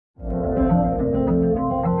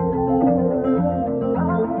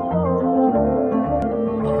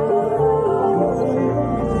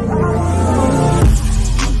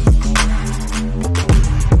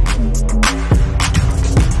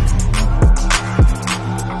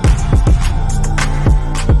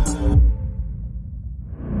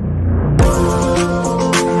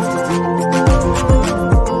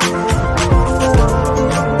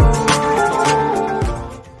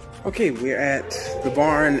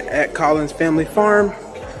everyone at Collins Family Farm.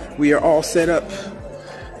 We are all set up,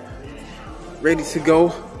 ready to go.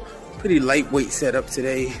 Pretty lightweight setup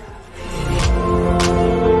today.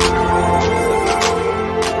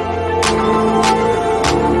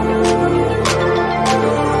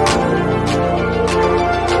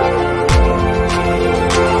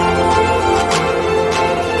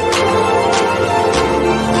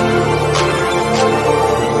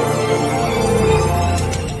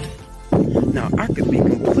 Now, I could be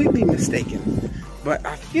completely mistaken, but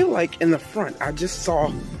I feel like in the front, I just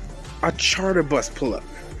saw a charter bus pull up.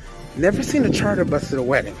 Never seen a charter bus at a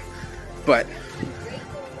wedding, but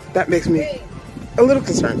that makes me a little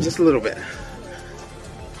concerned, just a little bit.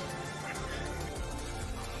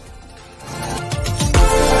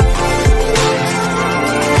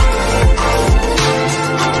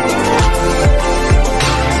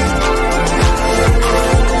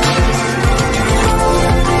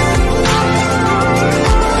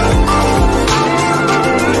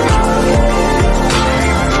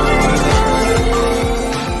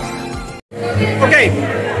 Okay,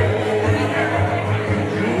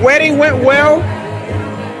 wedding went well.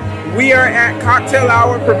 We are at cocktail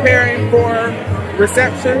hour preparing for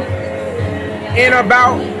reception. In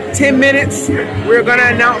about 10 minutes, we're gonna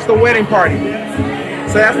announce the wedding party.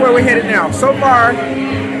 So that's where we're headed now. So far,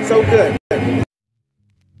 so good.